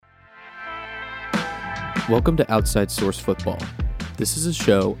Welcome to Outside Source Football. This is a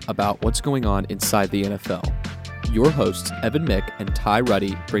show about what's going on inside the NFL. Your hosts, Evan Mick and Ty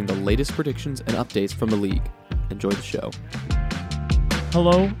Ruddy, bring the latest predictions and updates from the league. Enjoy the show.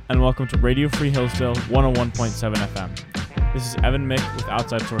 Hello, and welcome to Radio Free Hillsdale 101.7 FM. This is Evan Mick with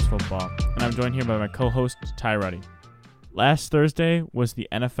Outside Source Football, and I'm joined here by my co-host, Ty Ruddy. Last Thursday was the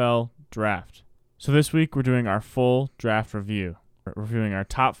NFL Draft. So this week we're doing our full draft review. We're reviewing our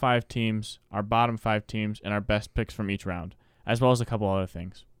top 5 teams, our bottom 5 teams, and our best picks from each round, as well as a couple other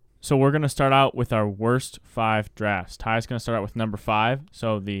things. So we're going to start out with our worst 5 drafts. Ty's going to start out with number 5,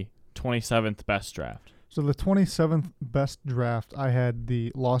 so the 27th best draft. So the 27th best draft, I had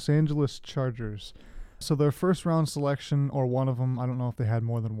the Los Angeles Chargers. So their first round selection, or one of them, I don't know if they had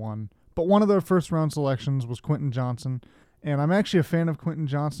more than one, but one of their first round selections was Quentin Johnson. And I'm actually a fan of Quentin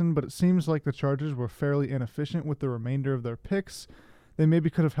Johnson, but it seems like the Chargers were fairly inefficient with the remainder of their picks. They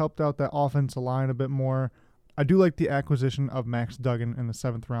maybe could have helped out that offensive line a bit more. I do like the acquisition of Max Duggan in the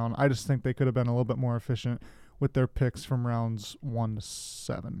 7th round. I just think they could have been a little bit more efficient with their picks from rounds 1 to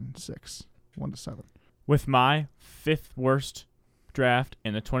 7. With my 5th worst draft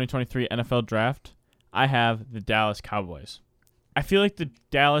in the 2023 NFL Draft, I have the Dallas Cowboys. I feel like the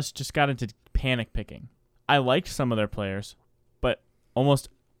Dallas just got into panic picking. I liked some of their players, but almost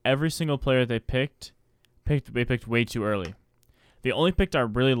every single player they picked way too early. The only pick I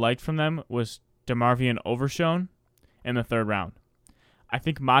really liked from them was DeMarvion Overshown in the 3rd round. I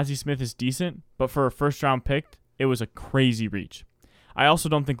think Mozzie Smith is decent, but for a first-round pick, it was a crazy reach. I also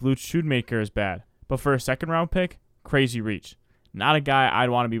don't think Luke Schoonmaker is bad, but for a second-round pick, crazy reach. Not a guy I'd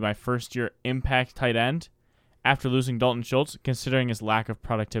want to be my first-year impact tight end after losing Dalton Schultz, considering his lack of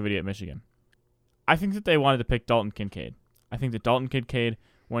productivity at Michigan. I think that they wanted to pick Dalton Kincaid. I think that Dalton Kincaid,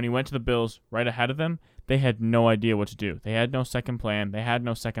 when he went to the Bills right ahead of them, they had no idea what to do. They had no second plan. They had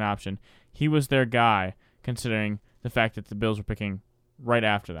no second option. He was their guy, considering the fact that the Bills were picking right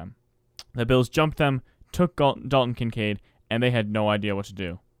after them. The Bills jumped them, took Dalton Kincaid, and they had no idea what to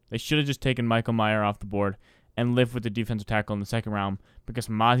do. They should have just taken Michael Mayer off the board and lived with the defensive tackle in the 2nd round, because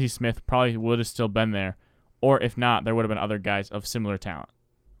Mozzie Smith probably would have still been there, or if not, there would have been other guys of similar talent.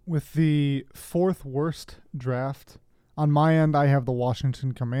 With the 4th worst draft, on my end, I have the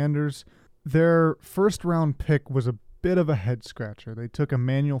Washington Commanders. Their first-round pick was a bit of a head-scratcher. They took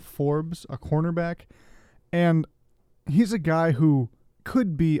Emmanuel Forbes, a cornerback, and he's a guy who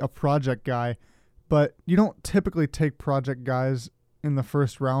could be a project guy, but you don't typically take project guys in the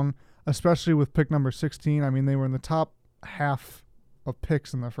first round, especially with pick number 16. I mean, they were in the top half of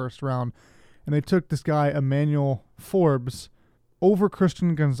picks in the first round, and they took this guy, Emmanuel Forbes, over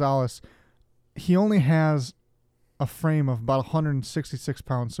Christian Gonzalez. He only has a frame of about 166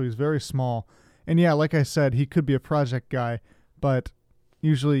 pounds, so he's very small. And yeah, like I said, he could be a project guy, but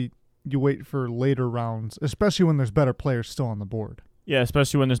usually you wait for later rounds, especially when there's better players still on the board. Yeah,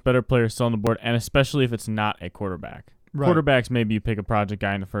 especially when there's better players still on the board, and especially if it's not a quarterback. Right. Quarterbacks, maybe you pick a project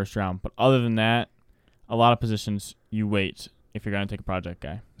guy in the first round, but other than that, a lot of positions you wait if you're going to take a project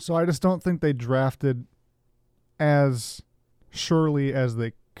guy. So I just don't think they drafted as surely as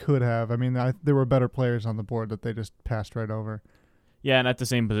they could have. I mean, there were better players on the board that they just passed right over. Yeah, and at the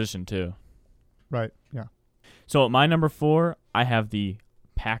same position, too. Right, yeah. So at my number 4, I have the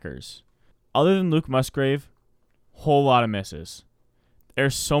Packers. Other than Luke Musgrave, whole lot of misses.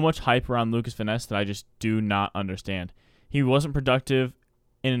 There's so much hype around Lucas Van Ness that I just do not understand. He wasn't productive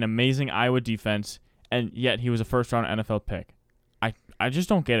in an amazing Iowa defense, and yet he was a first-round NFL pick. I just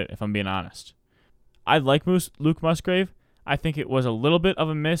don't get it, if I'm being honest. I like Luke Musgrave. I think it was a little bit of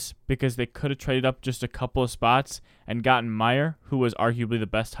a miss because they could have traded up just a couple of spots and gotten Meyer, who was arguably the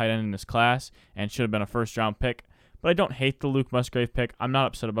best tight end in this class and should have been a first-round pick. But I don't hate the Luke Musgrave pick. I'm not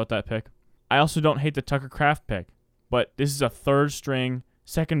upset about that pick. I also don't hate the Tucker Kraft pick, but this is a 3rd string,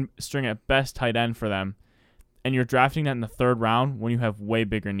 2nd string at best tight end for them, and you're drafting that in the 3rd round when you have way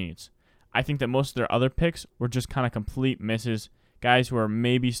bigger needs. I think that most of their other picks were just kind of complete misses, guys who are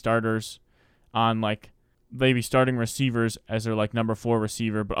maybe starters on maybe starting receivers as their number 4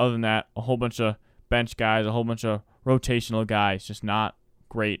 receiver, but other than that, a whole bunch of bench guys, a whole bunch of rotational guys, just not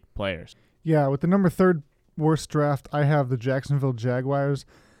great players. Yeah, with the number 3rd worst draft, I have the Jacksonville Jaguars,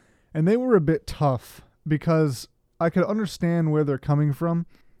 and they were a bit tough because I could understand where they're coming from.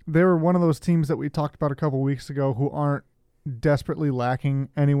 They were one of those teams that we talked about a couple weeks ago who aren't desperately lacking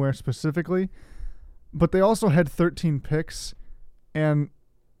anywhere specifically, but they also had 13 picks, and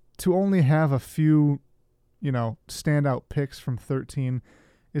to only have a few standout picks from 13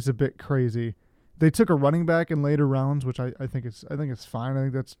 is a bit crazy. They took a running back in later rounds, which I think it's fine. I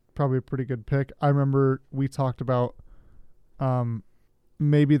think that's probably a pretty good pick. I remember we talked about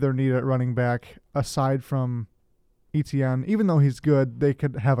maybe their need at running back, aside from ETN, even though he's good, they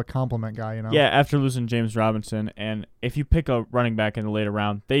could have a complement guy, you know? Yeah, after losing James Robinson, and if you pick a running back in the later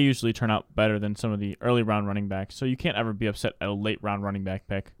round, they usually turn out better than some of the early round running backs. So you can't ever be upset at a late round running back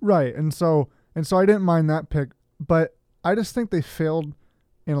pick. Right, and so I didn't mind that pick, but I just think they failed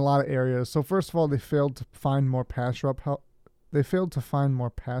in a lot of areas. So first of all, they failed to find more pass rush help. They failed to find more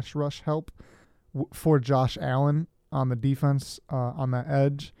pass rush help for Josh Allen on the defense on that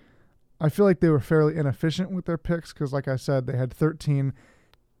edge. I feel like they were fairly inefficient with their picks because, like I said, they had 13.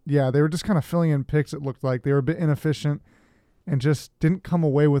 Yeah, they were just kind of filling in picks, it looked like. They were a bit inefficient and just didn't come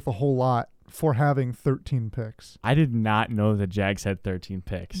away with a whole lot for having 13 picks. I did not know the Jags had 13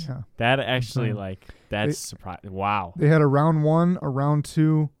 picks. Yeah. That actually, that's surprising. Wow. They had a round 1, a round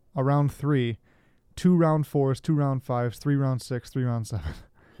 2, a round 3, 2 round 4s, 2 round 5s, 3 round 6, 3 round 7.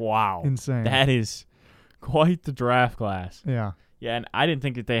 Wow. Insane. That is quite the draft class. Yeah. Yeah, and I didn't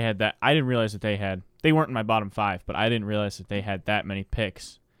think that they had that. I didn't realize that they weren't in my bottom 5, but I didn't realize that they had that many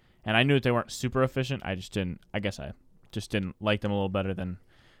picks. And I knew that they weren't super efficient. I guess I just didn't like them a little better than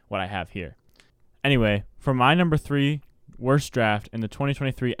what I have here. Anyway, for my number 3 worst draft in the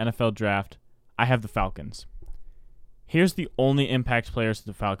 2023 NFL draft, I have the Falcons. Here's the only impact players that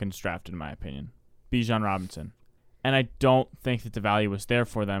the Falcons drafted, in my opinion. Bijan Robinson. And I don't think that the value was there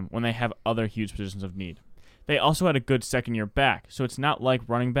for them when they have other huge positions of need. They also had a good second-year back, so it's not like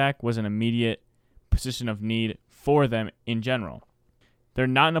running back was an immediate position of need for them in general. They're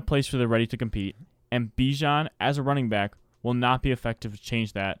not in a place where they're ready to compete, and Bijan, as a running back, will not be effective to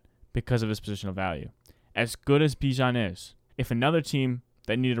change that because of his positional value. As good as Bijan is, if another team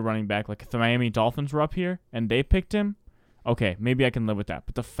that needed a running back, like if the Miami Dolphins were up here and they picked him, okay, maybe I can live with that.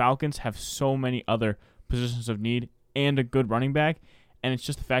 But the Falcons have so many other positions of need and a good running back, and it's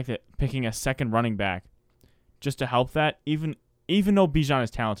just the fact that picking a second running back just to help that, even though Bijan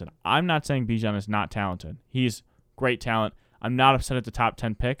is talented. I'm not saying Bijan is not talented. He's great talent. I'm not upset at the top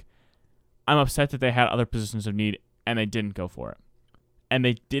 10 pick. I'm upset that they had other positions of need and they didn't go for it. And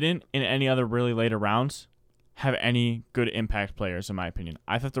they didn't, in any other really later rounds, have any good impact players, in my opinion.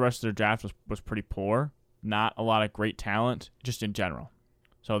 I thought the rest of their draft was pretty poor. Not a lot of great talent, just in general.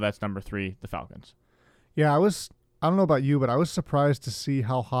 So that's number 3, the Falcons. Yeah, I don't know about you, but I was surprised to see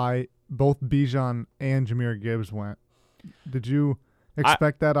how high both Bijan and Jahmyr Gibbs went. Did you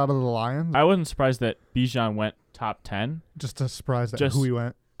expect that out of the Lions? I wasn't surprised that Bijan went top 10. Just surprised at who he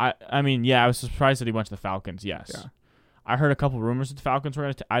went. I mean, yeah, I was surprised that he went to the Falcons, yes. Yeah. I heard a couple rumors that the Falcons were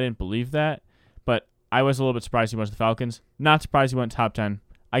going to I didn't believe that, but I was a little bit surprised he went to the Falcons. Not surprised he went top 10.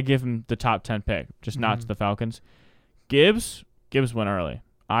 I give him the top 10 pick, just not to the Falcons. Gibbs went early.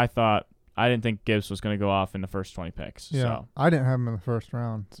 I didn't think Gibbs was going to go off in the first 20 picks. Yeah, so. I didn't have him in the first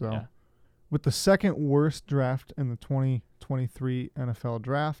round. So, yeah. With the second worst draft in the 2023 NFL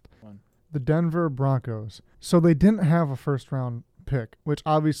draft, the Denver Broncos. So they didn't have a first round pick, which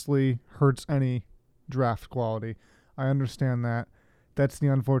obviously hurts any draft quality. I understand that. That's the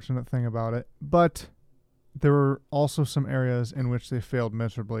unfortunate thing about it. But there were also some areas in which they failed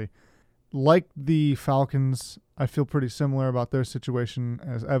miserably. Like the Falcons, I feel pretty similar about their situation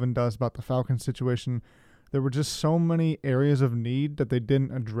as Evan does about the Falcons situation. There were just so many areas of need that they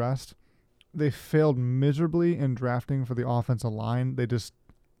didn't address. They failed miserably in drafting for the offensive line. They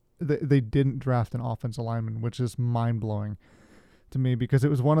didn't draft an offensive lineman, which is mind-blowing to me because it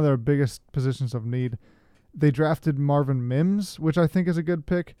was one of their biggest positions of need. They drafted Marvin Mims, which I think is a good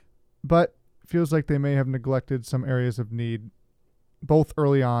pick, but feels like they may have neglected some areas of need both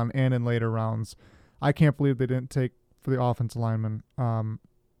early on and in later rounds. I can't believe they didn't take for the offensive lineman, and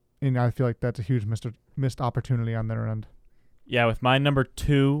I feel like that's a huge missed opportunity on their end. Yeah, with my number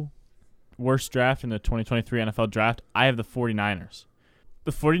 2 worst draft in the 2023 NFL draft, I have the 49ers.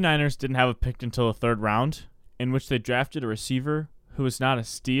 The 49ers didn't have a pick until the 3rd round, in which they drafted a receiver who was not a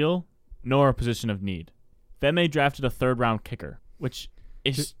steal nor a position of need. Then they drafted a 3rd round kicker, which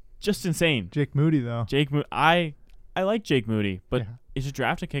is just insane. Jake Moody, though. I like Jake Moody, but is to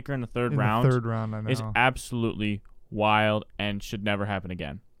draft a kicker in the 3rd round? The 3rd round, I know. Is absolutely wild and should never happen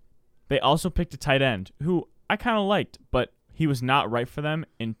again. They also picked a tight end who I kind of liked, but he was not right for them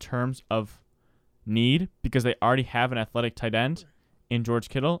in terms of need because they already have an athletic tight end in George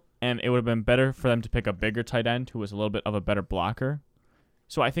Kittle, and it would have been better for them to pick a bigger tight end who was a little bit of a better blocker.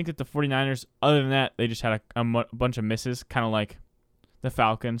 So I think that the 49ers, other than that, they just had a bunch of misses, kind of like the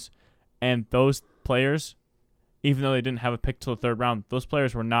Falcons. And those players, even though they didn't have a pick till the 3rd round, those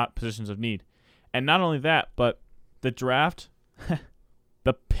players were not positions of need. And not only that, but the draft,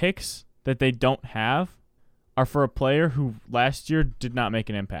 the picks that they don't have are for a player who last year did not make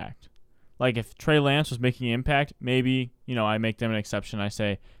an impact. Like if Trey Lance was making an impact, maybe, I make them an exception. I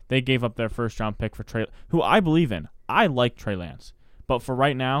say they gave up their first-round pick for Trey, who I believe in. I like Trey Lance. But for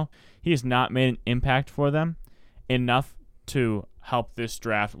right now, he has not made an impact for them enough to help this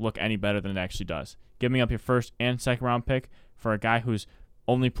draft look any better than it actually does. Giving up your first and second-round pick for a guy who's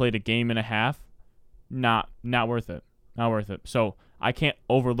only played a game and a half, not worth it. Not worth it. So I can't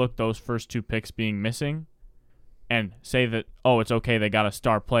overlook those first 2 picks being missing and say that, it's okay, they got a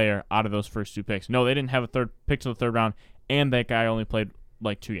star player out of those first 2 picks. No, they didn't have a third pick to the third round, and that guy only played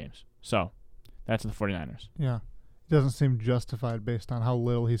like 2 games. So that's the 49ers. Yeah. It doesn't seem justified based on how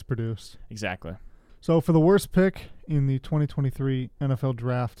little he's produced. Exactly. So for the worst pick in the 2023 NFL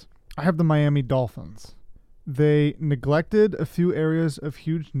Draft, I have the Miami Dolphins. They neglected a few areas of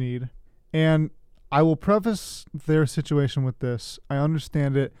huge need, and I will preface their situation with this. I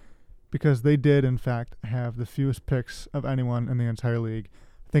understand it because they did, in fact, have the fewest picks of anyone in the entire league.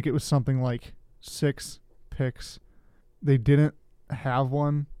 I think it was something like 6 picks. They didn't have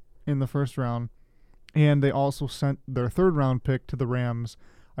one in the first round, and they also sent their third-round pick to the Rams,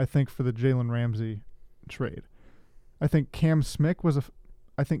 I think, for the Jalen Ramsey trade. I think Cam Smith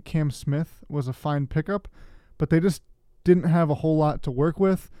was a fine pickup, but they just didn't have a whole lot to work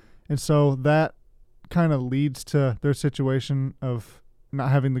with, and so that kind of leads to their situation of not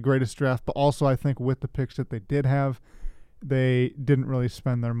having the greatest draft, but also I think with the picks that they did have, they didn't really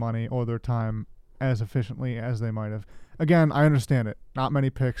spend their money or their time as efficiently as they might have. Again, I understand it. Not many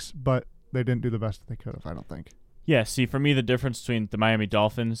picks, but they didn't do the best that they could have, I don't think. Yeah, see, for me, the difference between the Miami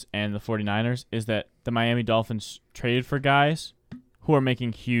Dolphins and the 49ers is that the Miami Dolphins traded for guys who are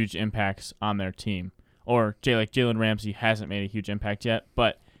making huge impacts on their team. Or like Jalen Ramsey hasn't made a huge impact yet,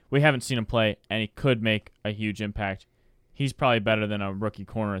 but we haven't seen him play, and he could make a huge impact. He's probably better than a rookie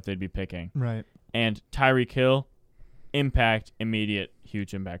corner that they'd be picking. Right. And Tyreek Hill, impact, immediate,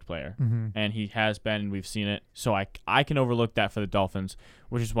 huge impact player. Mm-hmm. And he has been, and we've seen it. So I can overlook that for the Dolphins,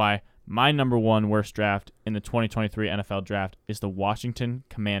 which is why my number 1 worst draft in the 2023 NFL Draft is the Washington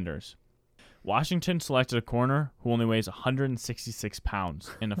Commanders. Washington selected a corner who only weighs 166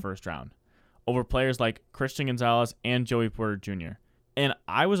 pounds in the first round over players like Christian Gonzalez and Joey Porter Jr. And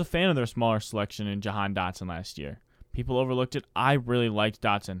I was a fan of their smaller selection in Jahan Dotson last year. People overlooked it. I really liked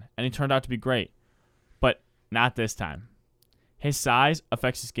Dotson, and he turned out to be great. But not this time. His size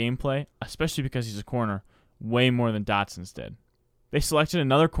affects his gameplay, especially because he's a corner, way more than Dotson's did. They selected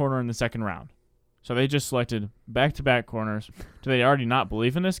another corner in the second round. So they just selected back-to-back corners. Do they already not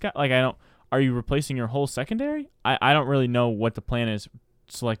believe in this guy? Are you replacing your whole secondary? I don't really know what the plan is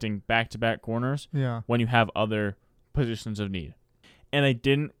selecting back-to-back corners when you have other positions of need. And they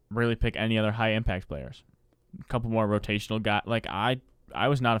didn't really pick any other high-impact players. A couple more rotational guys. I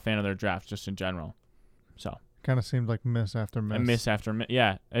was not a fan of their draft just in general. So kind of seemed like miss after miss. And miss after miss.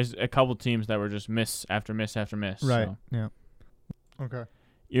 Yeah, there's a couple teams that were just miss after miss after miss. Right. So. Yeah. Okay.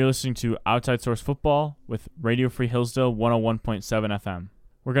 You're listening to Outside Source Football with Radio Free Hillsdale 101.7 FM.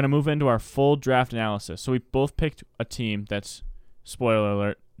 We're going to move into our full draft analysis. So we both picked a team that's, spoiler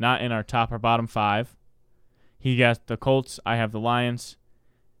alert, not in our top or bottom 5. He got the Colts. I have the Lions.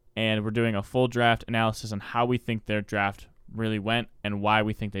 And we're doing a full draft analysis on how we think their draft really went and why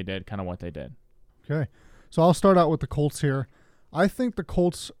we think they did, kind of what they did. Okay. So I'll start out with the Colts here. I think the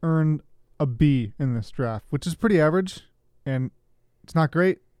Colts earned a B in this draft, which is pretty average, and it's not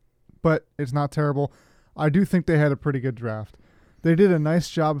great, but it's not terrible. I do think they had a pretty good draft. They did a nice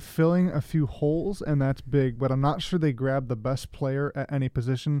job filling a few holes, and that's big, but I'm not sure they grabbed the best player at any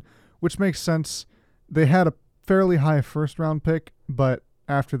position, which makes sense. They had a fairly high first-round pick, but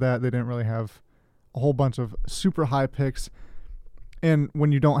after that, they didn't really have a whole bunch of super high picks. And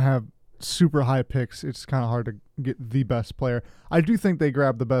when you don't have super high picks, it's kind of hard to get the best player. I do think they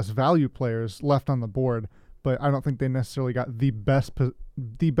grabbed the best value players left on the board, but I don't think they necessarily got the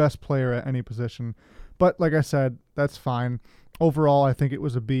best player at any position. But like I said, that's fine. Overall, I think it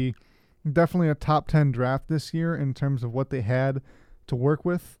was a B. Definitely a top 10 draft this year in terms of what they had to work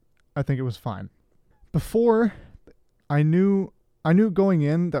with. I think it was fine. Before, I knew going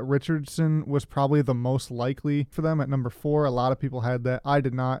in that Richardson was probably the most likely for them at number 4. A lot of people had that. I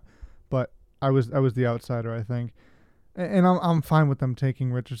did not, but I was the outsider, I think. And I'm fine with them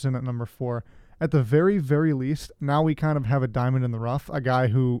taking Richardson at number 4. At the very, very least, now we kind of have a diamond in the rough, a guy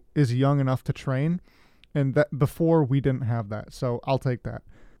who is young enough to train, and that before we didn't have that, so I'll take that.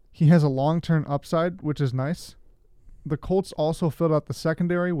 He has a long-term upside, which is nice. The Colts also filled out the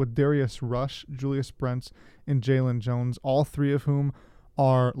secondary with Darius Rush, Julius Brents, and Jalen Jones, all three of whom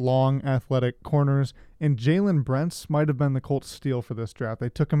are long, athletic corners. And Jalen Brents might have been the Colts' steal for this draft. They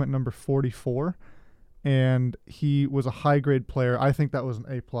took him at number 44, and he was a high-grade player. I think that was an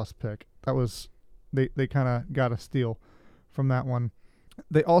A-plus pick. they kind of got a steal from that one.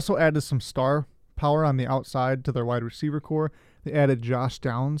 They also added some star power on the outside to their wide receiver core. They added Josh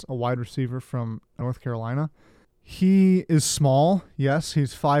Downs, a wide receiver from North Carolina. He is small. Yes,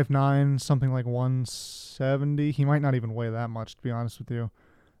 he's 5'9", something like 170. He might not even weigh that much, to be honest with you.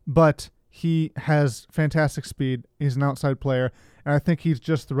 But he has fantastic speed. He's an outside player, and I think he's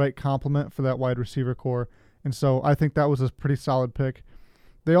just the right complement for that wide receiver core. And so I think that was a pretty solid pick.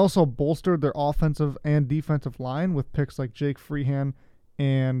 They also bolstered their offensive and defensive line with picks like Jake Freehan,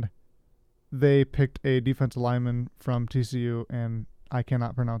 and they picked a defensive lineman from TCU, and I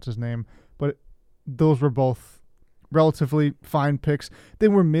cannot pronounce his name, but those were both relatively fine picks. They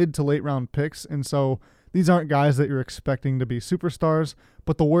were mid to late round picks, and so these aren't guys that you're expecting to be superstars,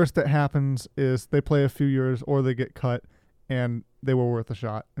 but the worst that happens is they play a few years or they get cut, and they were worth a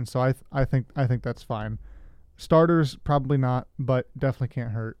shot. And so I think that's fine. Starters, probably not, but definitely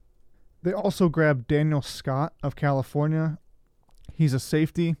can't hurt. They also grabbed Daniel Scott of California. He's a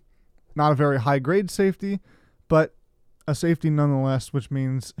safety, not a very high-grade safety, but a safety nonetheless, which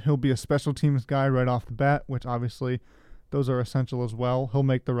means he'll be a special teams guy right off the bat, which obviously those are essential as well. He'll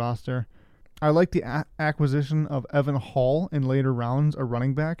make the roster. I like the acquisition of Evan Hall in later rounds, a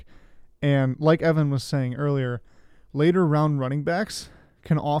running back. And like Evan was saying earlier, later round running backs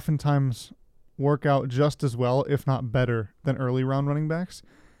can oftentimes work out just as well, if not better, than early round running backs.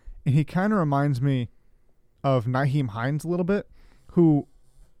 And he kind of reminds me of Nyheim Hines a little bit, who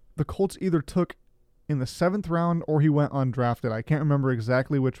the Colts either took in the 7th round or he went undrafted. I can't remember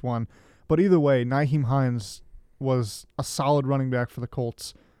exactly which one. But either way, Nyheim Hines was a solid running back for the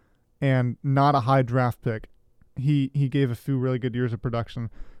Colts and not a high draft pick. He gave a few really good years of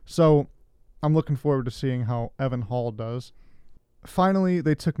production. So I'm looking forward to seeing how Evan Hall does. Finally,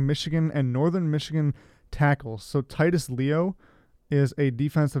 they took Michigan and Northern Michigan tackles. So Titus Leo is a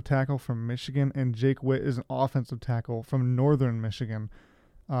defensive tackle from Michigan, and Jake Witt is an offensive tackle from Northern Michigan.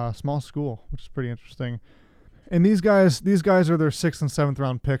 Small school, which is pretty interesting. And these guys are their 6th and 7th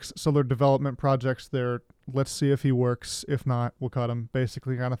round picks, so they're development projects. They're, let's see if he works. If not, we'll cut him,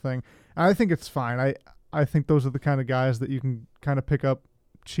 basically kind of thing. And I think it's fine. I think those are the kind of guys that you can kind of pick up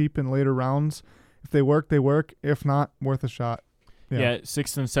cheap in later rounds. If they work, they work. If not, worth a shot. Yeah,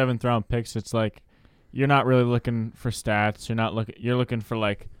 6th and 7th round picks, it's like you're not really looking for stats. You're looking for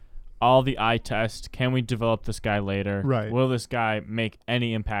like all the eye test. Can we develop this guy later? Right. Will this guy make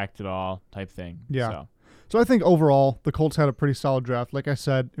any impact at all type thing? Yeah. So I think overall the Colts had a pretty solid draft. Like I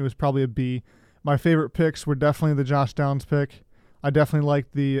said, it was probably a B. My favorite picks were definitely the Josh Downs pick. I definitely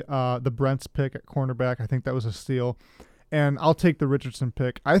liked the Brents pick at cornerback. I think that was a steal. And I'll take the Richardson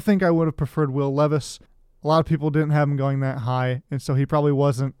pick. I think I would have preferred Will Levis. A lot of people didn't have him going that high, and so he probably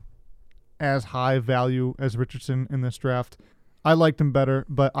wasn't as high value as Richardson in this draft. I liked him better,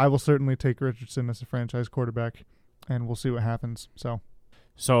 but I will certainly take Richardson as a franchise quarterback, and we'll see what happens.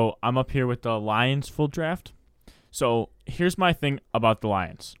 So I'm up here with the Lions full draft. So here's my thing about the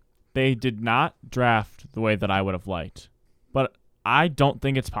Lions. They did not draft the way that I would have liked, but I don't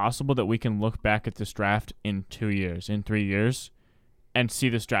think it's possible that we can look back at this draft in 2 years, in 3 years, and see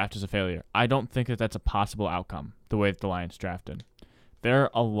this draft as a failure. I don't think that that's a possible outcome, the way that the Lions drafted. There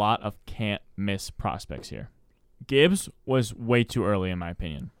are a lot of can't-miss prospects here. Gibbs was way too early, in my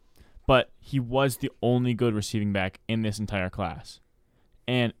opinion, but he was the only good receiving back in this entire class.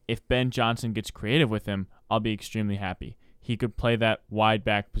 And if Ben Johnson gets creative with him, I'll be extremely happy. He could play that wide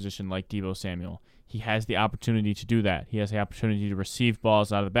back position like Deebo Samuel. He has the opportunity to do that. He has the opportunity to receive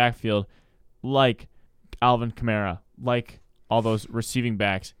balls out of the backfield like Alvin Kamara, like all those receiving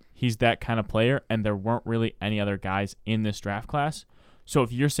backs. He's that kind of player, and there weren't really any other guys in this draft class. So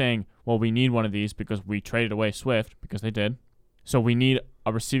if you're saying, well, we need one of these because we traded away Swift, because they did, so we need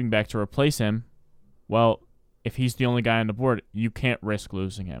a receiving back to replace him, well, if he's the only guy on the board, you can't risk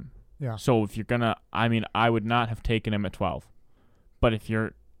losing him. Yeah. So if you're going to, I would not have taken him at 12. But if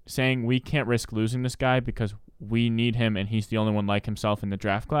you're saying we can't risk losing this guy because we need him and he's the only one like himself in the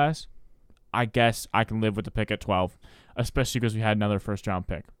draft class, I guess I can live with the pick at 12, especially because we had another first-round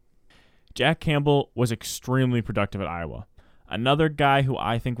pick. Jack Campbell was extremely productive at Iowa. Another guy who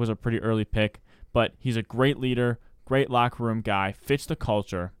I think was a pretty early pick, but he's a great leader, great locker room guy, fits the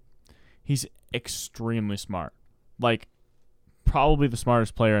culture. He's extremely smart. Like, probably the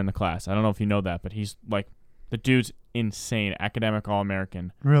smartest player in the class. I don't know if you know that, but he's like, the dude's insane, academic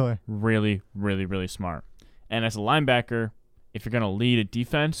All-American. Really? Really, really, really smart. And as a linebacker, if you're going to lead a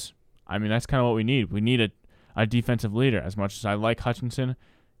defense, that's kind of what we need. We need a defensive leader. As much as I like Hutchinson,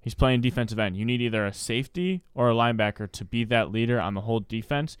 he's playing defensive end. You need either a safety or a linebacker to be that leader on the whole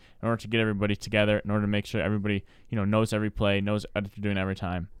defense in order to get everybody together, in order to make sure everybody, knows every play, knows what they're doing every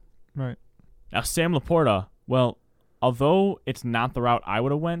time. Right. Now, Sam Laporta, well, although it's not the route I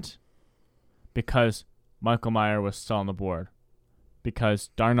would have went, because Michael Mayer was still on the board, because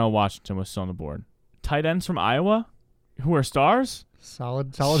Darnell Washington was still on the board. Tight ends from Iowa, who are stars,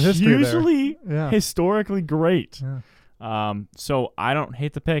 Solid history usually there. Yeah. historically great. Yeah. So I don't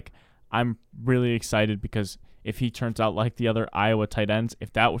hate the pick. I'm really excited because if he turns out like the other Iowa tight ends,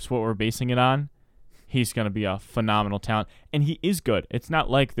 if that was what we're basing it on, he's going to be a phenomenal talent. And he is good. It's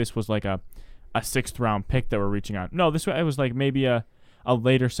not like this was like a 6th-round pick that we're reaching on. No, this was like maybe a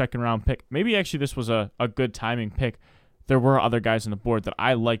later 2nd-round pick. Maybe actually this was a good timing pick. There were other guys on the board that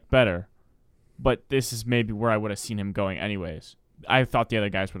I liked better, but this is maybe where I would have seen him going anyways. I thought the other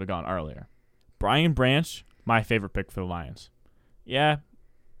guys would have gone earlier. Brian Branch, my favorite pick for the Lions. Yeah, a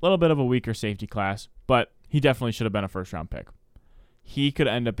little bit of a weaker safety class, but he definitely should have been a 1st-round pick. He could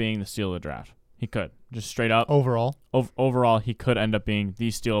end up being the steal of the draft. He could. Just straight up. Overall? Overall, he could end up being the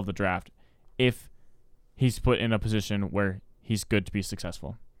steal of the draft if he's put in a position where he's good to be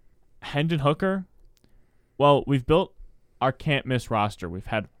successful. Hendon Hooker, well, we've built our can't-miss roster. We've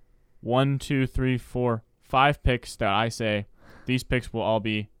had 1, 2, 3, 4, 5 picks that I say these picks will all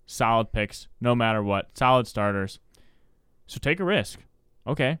be solid picks no matter what, solid starters. So take a risk.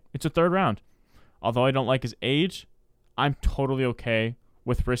 Okay, it's a 3rd round. Although I don't like his age, I'm totally okay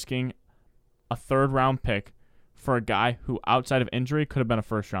with risking a 3rd-round pick for a guy who, outside of injury, could have been a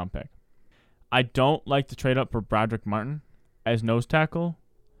 1st-round pick. I don't like to trade up for Broderick Martin as nose tackle,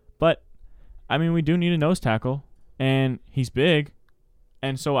 but, I mean, we do need a nose tackle, and he's big,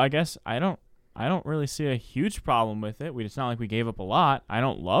 and so I guess I don't really see a huge problem with it. It's not like we gave up a lot. I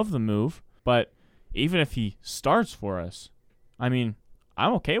don't love the move, but even if he starts for us, I mean,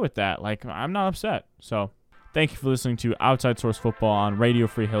 I'm okay with that. Like, I'm not upset. So, thank you for listening to Outside Source Football on Radio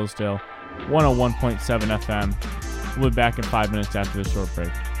Free Hillsdale, 101.7 FM. We'll be back in 5 minutes after this short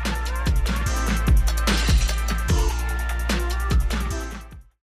break.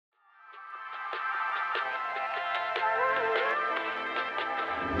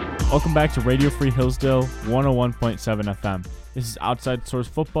 Welcome back to Radio Free Hillsdale, 101.7 FM. This is Outside Source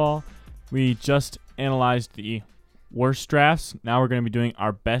Football. We just analyzed the worst drafts. Now we're going to be doing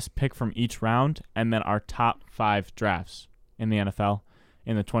our best pick from each round and then our top 5 drafts in the NFL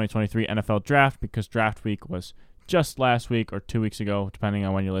in the 2023 NFL Draft, because draft week was just last week or 2 weeks ago, depending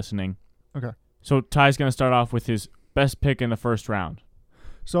on when you're listening. Okay. So Ty's going to start off with his best pick in the 1st round.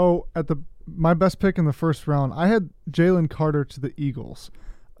 So my best pick in the 1st round, I had Jalen Carter to the Eagles.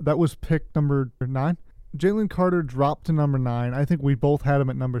 That was pick number 9. Jalen Carter dropped to number 9. I think we both had him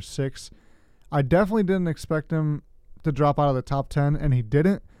at number 6. I definitely didn't expect him to drop out of the top 10, and he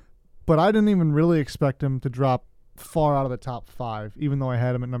didn't. But I didn't even really expect him to drop far out of the top 5, even though I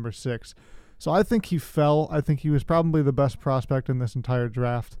had him at number 6. So I think he fell. I think he was probably the best prospect in this entire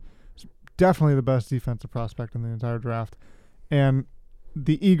draft. Definitely the best defensive prospect in the entire draft. And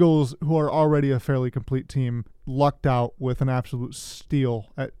the Eagles, who are already a fairly complete team, lucked out with an absolute steal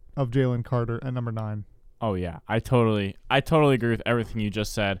of Jalen Carter at number 9. Oh yeah, I totally agree with everything you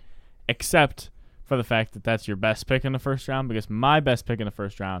just said, except for the fact that that's your best pick in the 1st round, because my best pick in the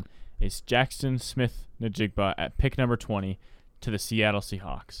 1st round is Jackson Smith-Njigba at pick number 20 to the Seattle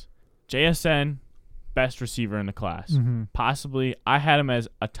Seahawks. JSN, best receiver in the class. Mm-hmm. Possibly, I had him as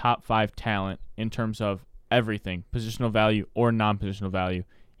a top 5 talent in terms of everything, positional value or non-positional value.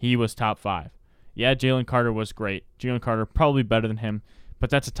 He was top 5. Yeah, Jalen Carter was great. Jalen Carter probably better than him, but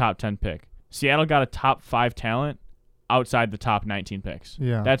that's a top 10 pick. Seattle got a top 5 talent outside the top 19 picks.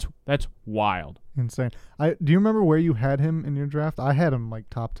 Yeah. That's wild. Insane. Do you remember where you had him in your draft? I had him like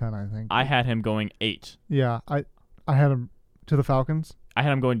top 10, I think. I had him going 8. Yeah, I had him to the Falcons. I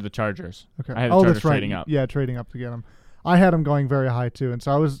had him going to the Chargers. Okay. I had the Chargers that's right. trading up. Yeah, trading up to get him. I had him going very high too, and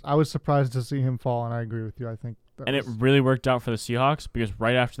so I was surprised to see him fall, and I agree with you. I think it really worked out for the Seahawks, because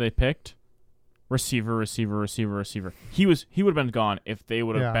right after they picked receiver. He would have been gone if they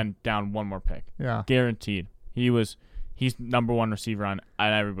would have been down one more pick. Yeah. Guaranteed. He's number 1 receiver on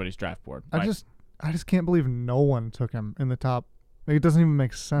everybody's draft board. I just can't believe no one took him in the top. Like, it doesn't even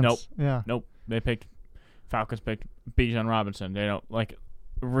make sense. Nope. Yeah. Nope. Falcons picked Bijan Robinson. They don't like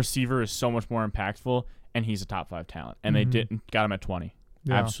receiver is so much more impactful, and he's a top 5 talent. And they got him at 20.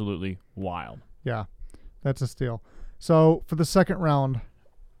 Yeah. Absolutely wild. Yeah. That's a steal. So for the 2nd round,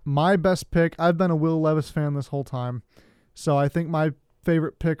 my best pick, I've been a Will Levis fan this whole time. So I think my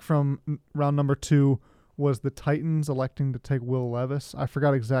favorite pick from round number 2 was the Titans electing to take Will Levis. I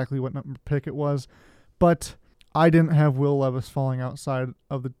forgot exactly what number pick it was, but I didn't have Will Levis falling outside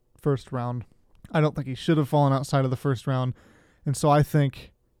of the 1st round. I don't think he should have fallen outside of the 1st round. And so I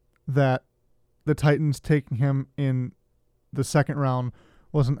think that the Titans taking him in the 2nd round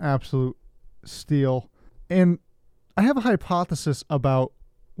was an absolute steal. And I have a hypothesis about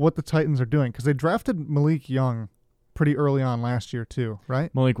what the Titans are doing because they drafted Malik Young pretty early on last year too,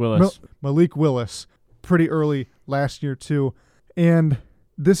 right? Malik Willis. Malik Willis pretty early last year too. And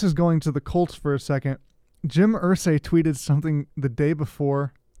this is going to the Colts for a second. Jim Irsay tweeted something the day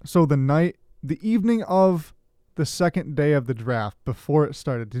before. So the evening of the second day of the draft before it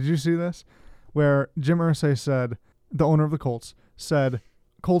started. Did you see this? Where Jim Irsay said, the owner of the Colts, said,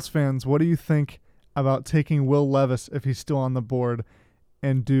 Colts fans, what do you think about taking Will Levis if he's still on the board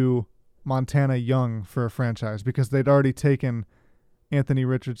and do Montana Young for a franchise? Because they'd already taken Anthony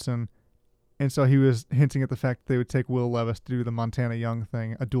Richardson, and so he was hinting at the fact that they would take Will Levis to do the Montana Young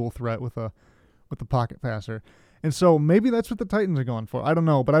thing, a dual threat with a pocket passer. And so maybe that's what the Titans are going for. I don't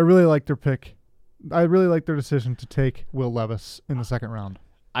know, but I really like their pick. I really like their decision to take Will Levis in the second round.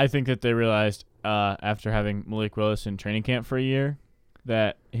 I think that they realized after having Malik Willis in training camp for a year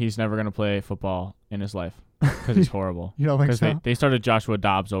that he's never going to play football in his life because he's horrible. You don't think so? They started Joshua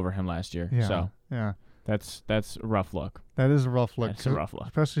Dobbs over him last year. Yeah, so yeah. That's a rough look. That is a rough look. That's a rough look.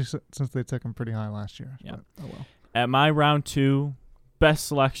 Especially since they took him pretty high last year. Yeah. But, oh well. At my round 2, best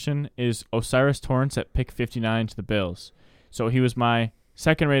selection is Osiris Torrance at pick 59 to the Bills. So he was my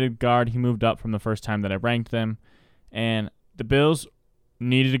second-rated guard. He moved up from the first time that I ranked them. And the Bills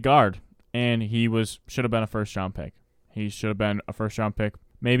needed a guard, and he should have been a first-round pick. He should have been a first-round pick,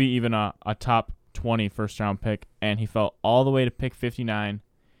 maybe even a top 20 first-round pick, and he fell all the way to pick 59.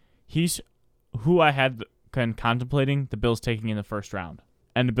 He's who I had been contemplating the Bills taking in the first round,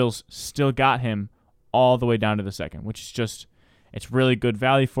 and the Bills still got him all the way down to the second, which is just, it's really good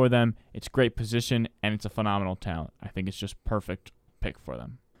value for them. It's great position, and it's a phenomenal talent. I think it's just perfect pick for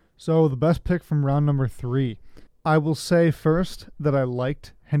them. So the best pick from round number 3. I will say first that I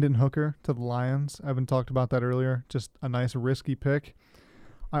liked Hendon Hooker to the Lions. Evan talked about that earlier. Just a nice risky pick.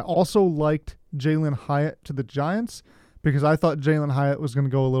 I also liked Jalen Hyatt to the Giants because I thought Jalen Hyatt was going to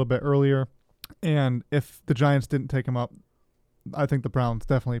go a little bit earlier. And if the Giants didn't take him up, I think the Browns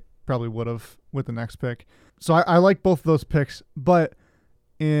probably would have with the next pick. So I like both of those picks. But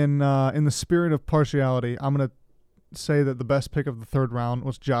in the spirit of partiality, I'm going to say that the best pick of the third round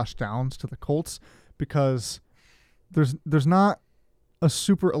was Josh Downs to the Colts because there's not a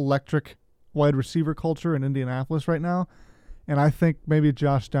super electric wide receiver culture in Indianapolis right now, and I think maybe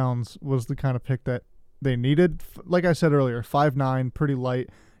Josh Downs was the kind of pick that they needed. Like I said earlier, 5'9", pretty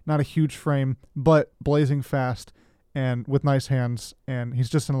light, not a huge frame, but blazing fast and with nice hands, and he's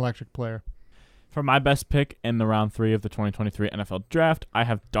just an electric player. For my best pick in the round 3 of the 2023 NFL Draft, I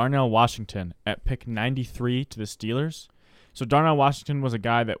have Darnell Washington at pick 93 to the Steelers. So Darnell Washington was a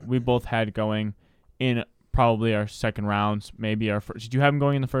guy that we both had going in probably our second rounds, maybe our first. Did you have him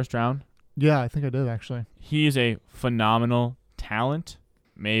going in the first round? Yeah, I think I did, actually. He is a phenomenal talent.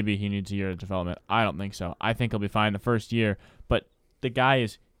 Maybe he needs a year of development. I don't think so. I think he'll be fine the first year. But the guy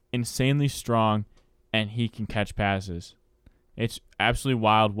is insanely strong, and he can catch passes. It's absolutely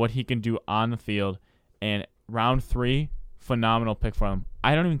wild what he can do on the field. And round 3, phenomenal pick for him.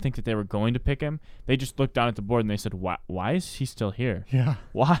 I don't even think that they were going to pick him. They just looked down at the board and they said, why is he still here? Yeah.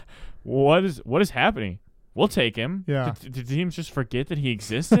 Why? What is happening? We'll take him. Yeah. Did teams just forget that he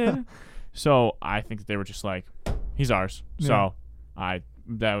existed? So I think that they were just like, he's ours. Yeah. So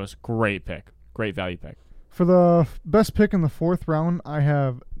that was a great pick. Great value pick. For the best pick in the fourth round, I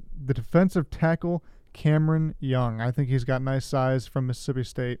have the defensive tackle Cameron Young. I think he's got nice size from Mississippi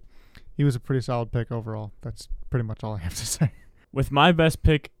State. He was a pretty solid pick overall. That's pretty much all I have to say. With my best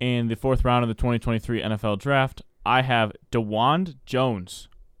pick in the fourth round of the 2023 NFL Draft, I have DeWand Jones,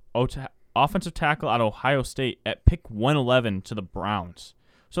 offensive tackle out of Ohio State, at pick 111 to the Browns.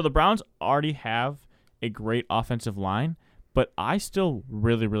 So the Browns already have a great offensive line, but I still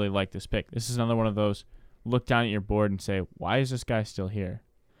really, really like this pick. This is another one of those, look down at your board and say, why is this guy still here?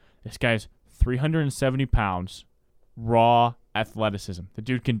 This guy's 370 pounds, raw athleticism. The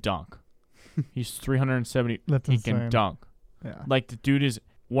dude can dunk. He's 370. That's he insane. Can dunk. Yeah. Like, the dude is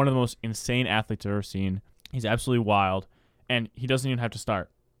one of the most insane athletes I've ever seen. He's absolutely wild, and he doesn't even have to start.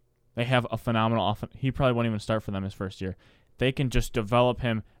 They have a phenomenal offense. He probably won't even start for them his first year. They can just develop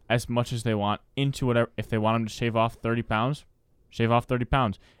him as much as they want into whatever. If they want him to shave off 30 pounds, shave off 30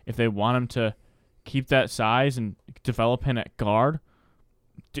 pounds. If they want him to keep that size and develop him at guard,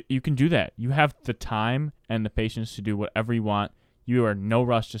 you can do that. You have the time and the patience to do whatever you want. You are no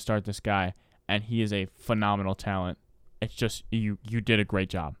rush to start this guy, and he is a phenomenal talent. It's just you did a great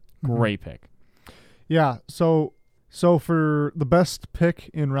job. Great pick. Yeah, so for the best pick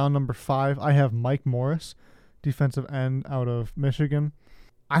in round number 5, I have Mike Morris, defensive end out of Michigan.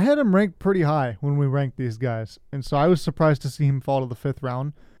 I had him ranked pretty high when we ranked these guys, and so I was surprised to see him fall to the 5th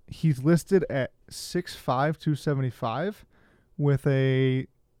round. He's listed at 6'5", 275 with a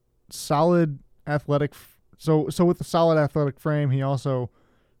solid athletic. So with a solid athletic frame, he also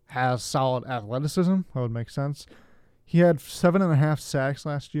has solid athleticism. That would make sense. He had 7.5 sacks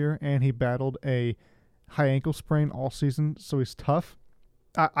last year, and he battled a high ankle sprain all season, so he's tough.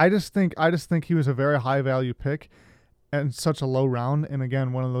 I just think he was a very high value pick and such a low round. And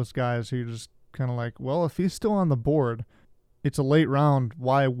again, one of those guys who you're just kind of like, well, if he's still on the board, it's a late round.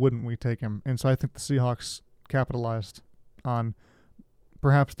 Why wouldn't we take him? And so I think the Seahawks capitalized on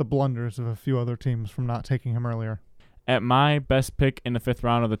perhaps the blunders of a few other teams from not taking him earlier. At my best pick in the 5th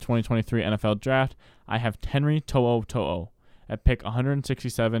round of the 2023 NFL Draft, I have Henry To'oTo'o at pick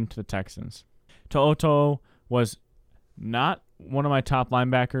 167 to the Texans. To'oTo'o was not one of my top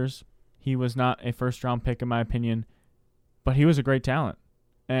linebackers. He was not a first-round pick in my opinion, but he was a great talent.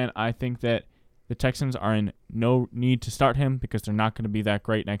 And I think that the Texans are in no need to start him because they're not going to be that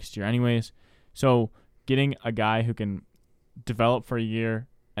great next year anyways. So getting a guy who can develop for a year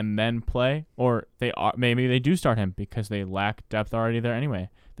and then play, or maybe they do start him because they lack depth already there anyway,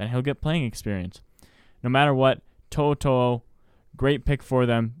 then he'll get playing experience. No matter what, To'oTo'o, great pick for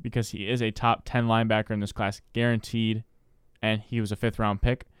them because he is a top 10 linebacker in this class, guaranteed, and he was a 5th round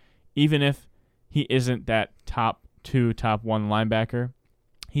pick. Even if he isn't that top 2, top 1 linebacker,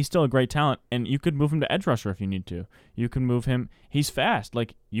 he's still a great talent, and you could move him to edge rusher if you need to. You can move him. He's fast.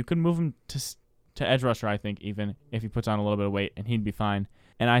 Like, you can move him to edge rusher, I think, even if he puts on a little bit of weight, and he'd be fine.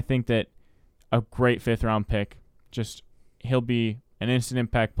 And I think that a great 5th round pick, just he'll be an instant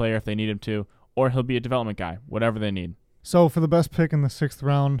impact player if they need him to, or he'll be a development guy, whatever they need. So for the best pick in the 6th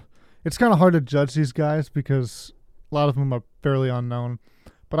round, it's kind of hard to judge these guys because a lot of them are fairly unknown.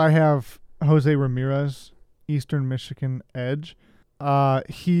 But I have Jose Ramirez, Eastern Michigan edge.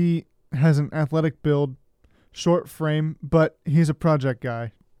 He has an athletic build, short frame, but he's a project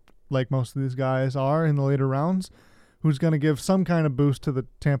guy, like most of these guys are in the later rounds, who's going to give some kind of boost to the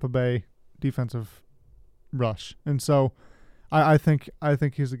Tampa Bay defensive rush. And so I think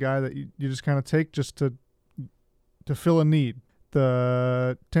he's a guy that you just kind of take just to fill a need.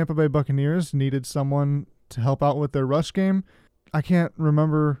 The Tampa Bay Buccaneers needed someone to help out with their rush game. I can't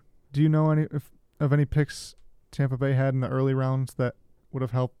remember. Do you know any of any picks Tampa Bay had in the early rounds that would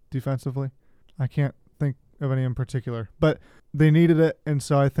have helped defensively? I can't think of any in particular, but they needed it, and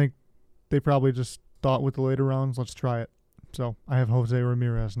so I think they probably just thought with the later rounds, let's try it. So I have Jose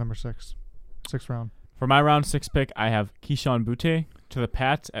Ramirez, number 6, 6th round. For my round 6 pick, I have Keyshawn Butte to the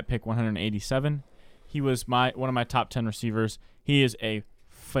Pats at pick 187. He was one of my top 10 receivers. He is a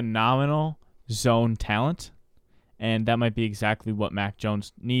phenomenal zone talent, and that might be exactly what Mac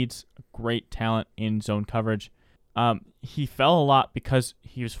Jones needs, great talent in zone coverage. He fell a lot because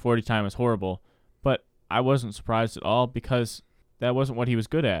his 40 time was horrible, but I wasn't surprised at all because that wasn't what he was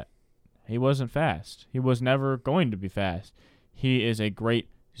good at. He wasn't fast. He was never going to be fast. He is a great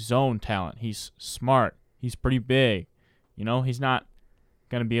zone talent. He's smart. He's pretty big. He's not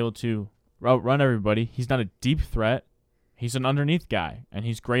going to be able to outrun everybody. He's not a deep threat. He's an underneath guy, and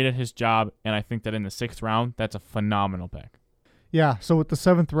he's great at his job, and I think that in the 6th round, that's a phenomenal pick. Yeah, so with the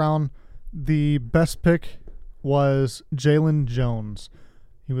 7th round, the best pick was Jalen Jones.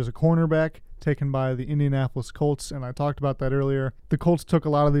 He was a cornerback taken by the Indianapolis Colts, and I talked about that earlier. The Colts took a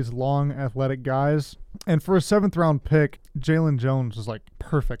lot of these long, athletic guys, and for a 7th round pick, Jalen Jones was like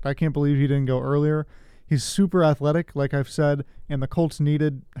perfect. I can't believe he didn't go earlier. He's super athletic, like I've said, and the Colts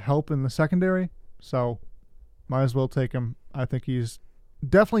needed help in the secondary, so might as well take him. I think he's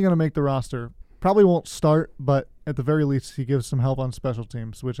definitely going to make the roster. Probably won't start, but at the very least, he gives some help on special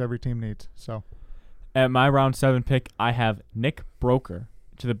teams, which every team needs. So, at my round 7 pick, I have Nick Broker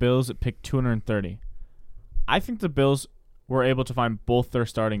to the Bills at pick 230. I think the Bills were able to find both their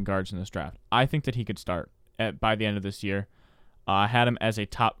starting guards in this draft. I think that he could start by the end of this year. I had him as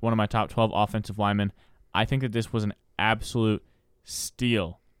one of my top 12 offensive linemen. I think that this was an absolute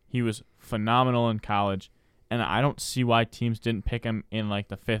steal. He was phenomenal in college, and I don't see why teams didn't pick him in like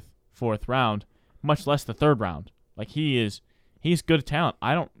the 5th, 4th round, much less the 3rd round. Like he's good talent.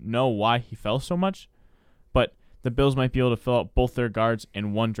 I don't know why he fell so much, but the Bills might be able to fill out both their guards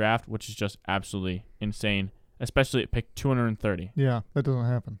in one draft, which is just absolutely insane, especially at pick 230. Yeah, that doesn't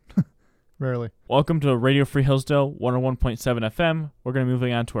happen. Rarely. Welcome to Radio Free Hillsdale 101.7 FM. We're going to be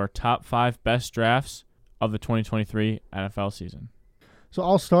moving on to our top 5 best drafts of the 2023 NFL season. So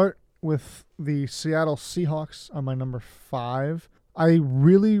I'll start with the Seattle Seahawks on my number 5. I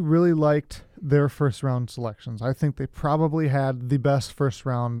really, really liked their first round selections. I think they probably had the best first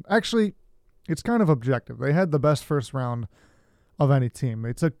round. Actually, it's kind of objective. They had the best first round of any team.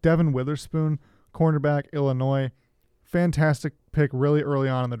 They took Devin Witherspoon, cornerback, Illinois. Fantastic pick really early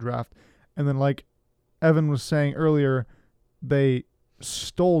on in the draft. And then like Evan was saying earlier, they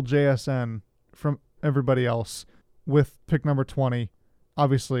stole JSN from everybody else with pick number 20.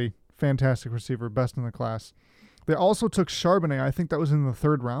 Obviously, fantastic receiver, best in the class. They also took Charbonnet. I think that was in the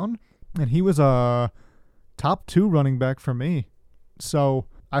 3rd round. And he was a top 2 running back for me. So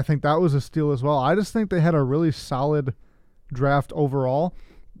I think that was a steal as well. I just think they had a really solid draft overall.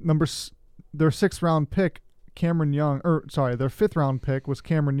 Their 6th round pick, their 5th round pick was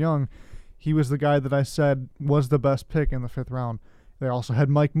Cameron Young. He was the guy that I said was the best pick in the 5th round. They also had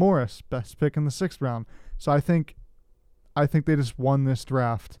Mike Morris, best pick in the 6th round. So I think they just won this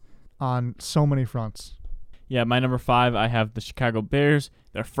draft on so many fronts. Yeah, my number 5, I have the Chicago Bears.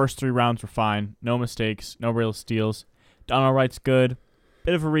 Their first 3 rounds were fine. No mistakes, no real steals. Donald Wright's good.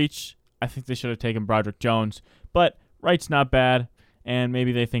 Bit of a reach. I think they should have taken Broderick Jones. But Wright's not bad, and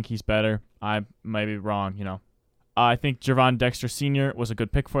maybe they think he's better. I might be wrong, I think Javon Dexter Sr. was a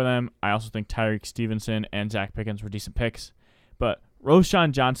good pick for them. I also think Tyreek Stevenson and Zach Pickens were decent picks. But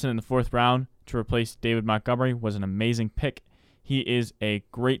Roschon Johnson in the 4th round to replace David Montgomery was an amazing pick. He is a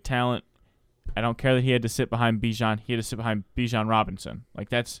great talent. I don't care that he had to sit behind Bijan. He had to sit behind Bijan Robinson. Like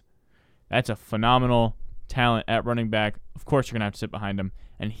that's a phenomenal talent at running back. Of course you're going to have to sit behind him.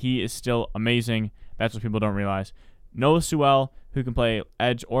 And he is still amazing. That's what people don't realize. Noah Sewell, who can play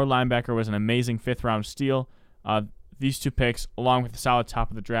edge or linebacker, was an amazing 5th round steal. These 2 picks, along with the solid top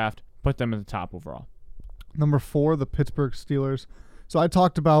of the draft, put them at the top overall. Number 4, the Pittsburgh Steelers. So I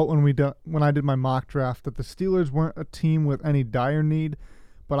talked about when I did my mock draft that the Steelers weren't a team with any dire need,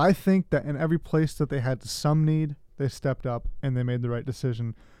 but I think that in every place that they had some need, they stepped up and they made the right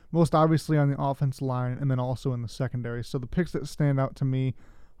decision. Most obviously on the offensive line and then also in the secondary. So the picks that stand out to me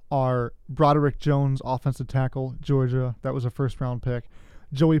are Broderick Jones, offensive tackle, Georgia. That was a 1st round pick.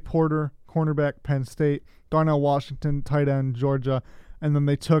 Joey Porter, cornerback, Penn State. Darnell Washington, tight end, Georgia. And then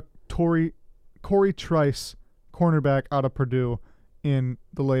they took Corey Trice, cornerback out of Purdue, in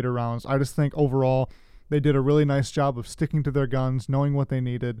the later rounds. I just think overall they did a really nice job of sticking to their guns, knowing what they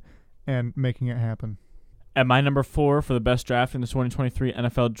needed, and making it happen. At my number 4 for the best draft in the 2023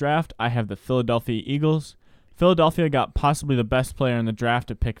 NFL Draft, I have the Philadelphia Eagles. Philadelphia got possibly the best player in the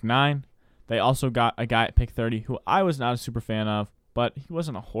draft at pick 9. They also got a guy at pick 30 who I was not a super fan of, but he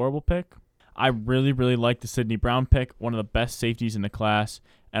wasn't a horrible pick. I really, really liked the Sidney Brown pick, one of the best safeties in the class,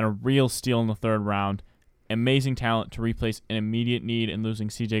 and a real steal in the 3rd round. Amazing talent to replace an immediate need in losing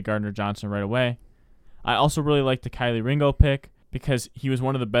C.J. Gardner-Johnson right away. I also really liked the Kylie Ringo pick because he was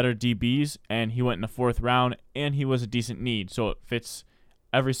one of the better DBs, and he went in the 4th round, and he was a decent need, so it fits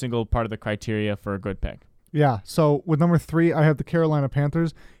every single part of the criteria for a good pick. Yeah, so with number 3, I have the Carolina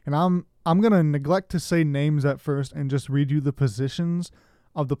Panthers, and I'm going to neglect to say names at first and just read you the positions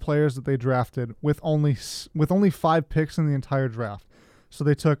of the players that they drafted with only 5 picks in the entire draft. So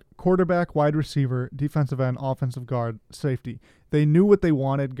they took quarterback, wide receiver, defensive end, offensive guard, safety. They knew what they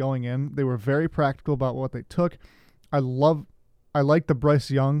wanted going in. They were very practical about what they took. I like the Bryce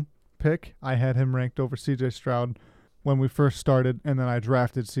Young pick. I had him ranked over C.J. Stroud when we first started, and then I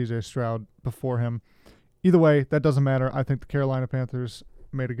drafted C.J. Stroud before him. Either way, that doesn't matter. I think the Carolina Panthers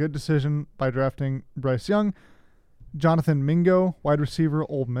made a good decision by drafting Bryce Young. Jonathan Mingo, wide receiver,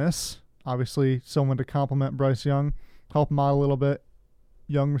 Ole Miss. Obviously, someone to complement Bryce Young, help him out a little bit.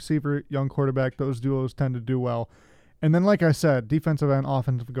 Young receiver, young quarterback, those duos tend to do well. And then, like I said, defensive end,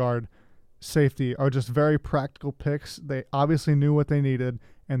 offensive guard, safety are just very practical picks. They obviously knew what they needed,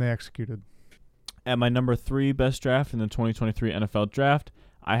 and they executed. At my number 3 best draft in the 2023 NFL Draft,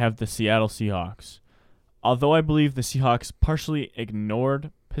 I have the Seattle Seahawks. Although I believe the Seahawks partially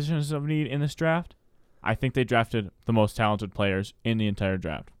ignored positions of need in this draft, I think they drafted the most talented players in the entire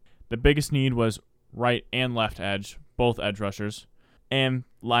draft. The biggest need was right and left edge, both edge rushers, and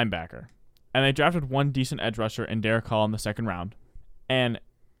linebacker. And they drafted one decent edge rusher in Derek Hall in the 2nd round, and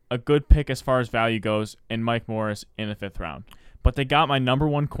a good pick as far as value goes in Mike Morris in the 5th round. But they got my number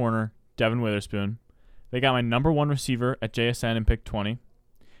 1 corner, Devin Witherspoon. They got my number 1 receiver at JSN in pick 20.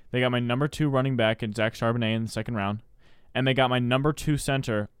 They got my number 2 running back in Zach Charbonnet in the 2nd round. And they got my number 2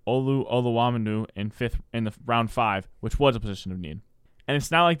 center, Olu Oluwaminu, in the round 5, which was a position of need. And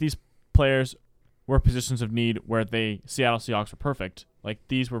it's not like these players were positions of need where Seattle Seahawks were perfect. Like,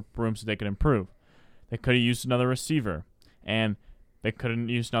 these were rooms that they could improve. They could have used another receiver, and they couldn't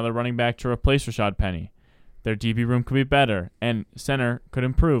use another running back to replace Rashad Penny. Their DB room could be better, and center could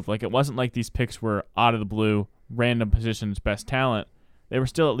improve. Like, it wasn't like these picks were out of the blue, random positions, best talent. They were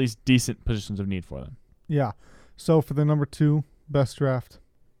still at least decent positions of need for them. Yeah. So for the number 2 best draft,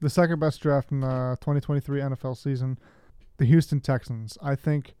 the 2nd best draft in the 2023 NFL season, the Houston Texans. I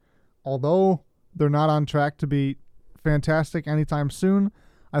think although they're not on track to be fantastic anytime soon,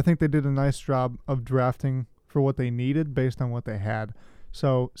 I think they did a nice job of drafting for what they needed based on what they had.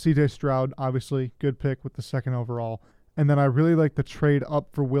 So C.J. Stroud, obviously, good pick with the 2nd overall. And then I really like the trade up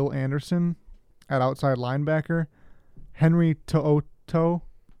for Will Anderson at outside linebacker. Henry To'oto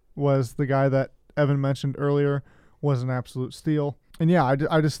was the guy that Evan mentioned earlier, was an absolute steal. And yeah,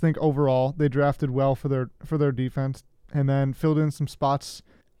 I just think overall they drafted well for their defense and then filled in some spots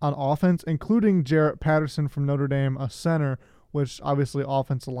on offense, including Jarrett Patterson from Notre Dame, a center, which obviously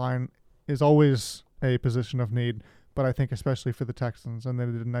offensive line is always a position of need, but I think especially for the Texans, and they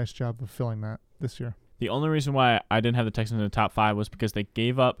did a nice job of filling that this year. The only reason why I didn't have the Texans in the top 5 was because they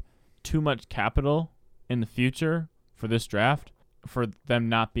gave up too much capital in the future for this draft for them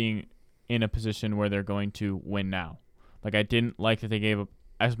not being in a position where they're going to win now. Like, I didn't like that they gave up,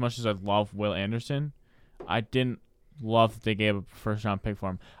 as much as I love Will Anderson, I didn't love that they gave up a first-round pick for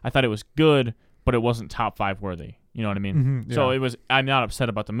him. I thought it was good, but it wasn't top 5 worthy. You know what I mean? Mm-hmm, yeah. So I'm not upset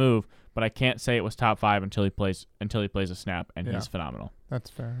about the move, but I can't say it was top 5 until he plays a snap, and he's phenomenal. That's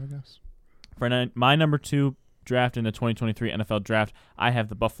fair, I guess. For my number 2 draft in the 2023 NFL Draft, I have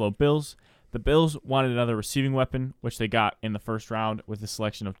the Buffalo Bills. The Bills wanted another receiving weapon, which they got in the first round with the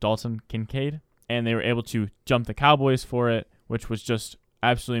selection of Dalton Kincaid, and they were able to jump the Cowboys for it, which was just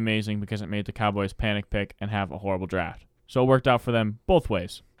absolutely amazing because it made the Cowboys panic pick and have a horrible draft. So it worked out for them both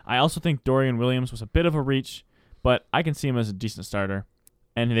ways. I also think Dorian Williams was a bit of a reach, but I can see him as a decent starter,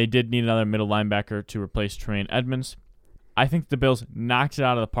 and they did need another middle linebacker to replace Tremaine Edmonds. I think the Bills knocked it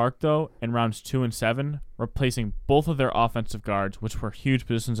out of the park, though, in rounds 2 and 7, replacing both of their offensive guards, which were huge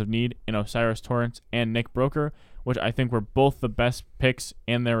positions of need in Osiris Torrance and Nick Broker, which I think were both the best picks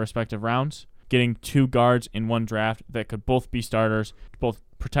in their respective rounds. Getting 2 guards in one draft that could both be starters, both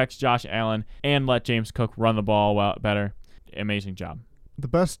protects Josh Allen and let James Cook run the ball better. Amazing job. The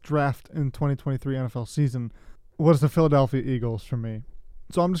best draft in 2023 NFL season was the Philadelphia Eagles for me.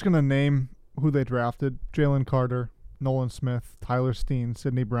 So I'm just going to name who they drafted. Jalen Carter, Nolan Smith, Tyler Steen,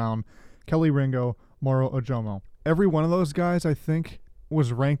 Sidney Brown, Kelly Ringo, Moro Ojomo. Every one of those guys, I think,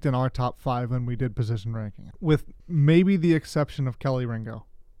 was ranked in our top 5 when we did position ranking, with maybe the exception of Kelly Ringo.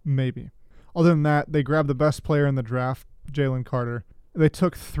 Maybe. Other than that, they grabbed the best player in the draft, Jalen Carter. They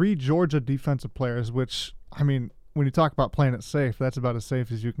took 3 Georgia defensive players, which, I mean, when you talk about playing it safe, that's about as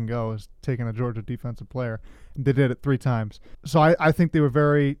safe as you can go, is taking a Georgia defensive player. And they did it 3 times. So I think they were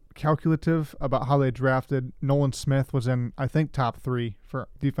very calculative about how they drafted. Nolan Smith was in, I think, top 3 for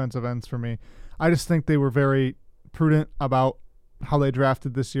defensive ends for me. I just think they were very prudent about how they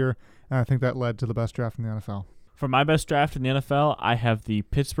drafted this year, and I think that led to the best draft in the NFL. For my best draft in the NFL, I have the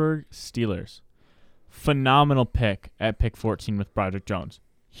Pittsburgh Steelers. Phenomenal pick at pick 14 with Broderick Jones.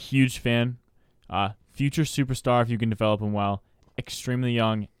 Huge fan. Future superstar if you can develop him well. Extremely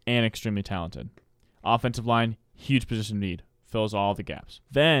young and extremely talented. Offensive line, huge position need. Fills all the gaps.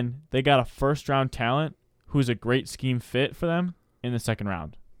 Then they got a first-round talent who's a great scheme fit for them in the 2nd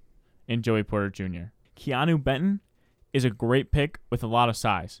round in Joey Porter Jr. Keanu Benton is a great pick with a lot of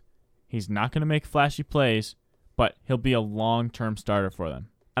size. He's not going to make flashy plays, but he'll be a long-term starter for them.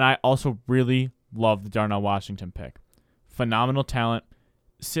 And I also really love the Darnell Washington pick. Phenomenal talent.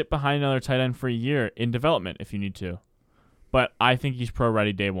 Sit behind another tight end for a year in development if you need to. But I think he's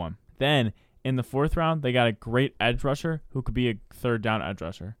pro-ready day 1. Then, in the 4th round, they got a great edge rusher who could be a 3rd-down edge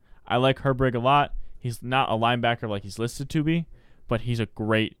rusher. I like Herbrigg a lot. He's not a linebacker like he's listed to be, but he's a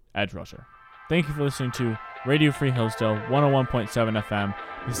great edge rusher. Thank you for listening to Radio Free Hillsdale 101.7 FM.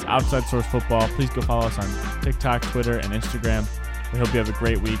 This is Outside Source Football. Please go follow us on TikTok, Twitter, and Instagram. We hope you have a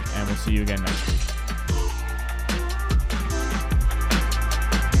great week, and we'll see you again next week.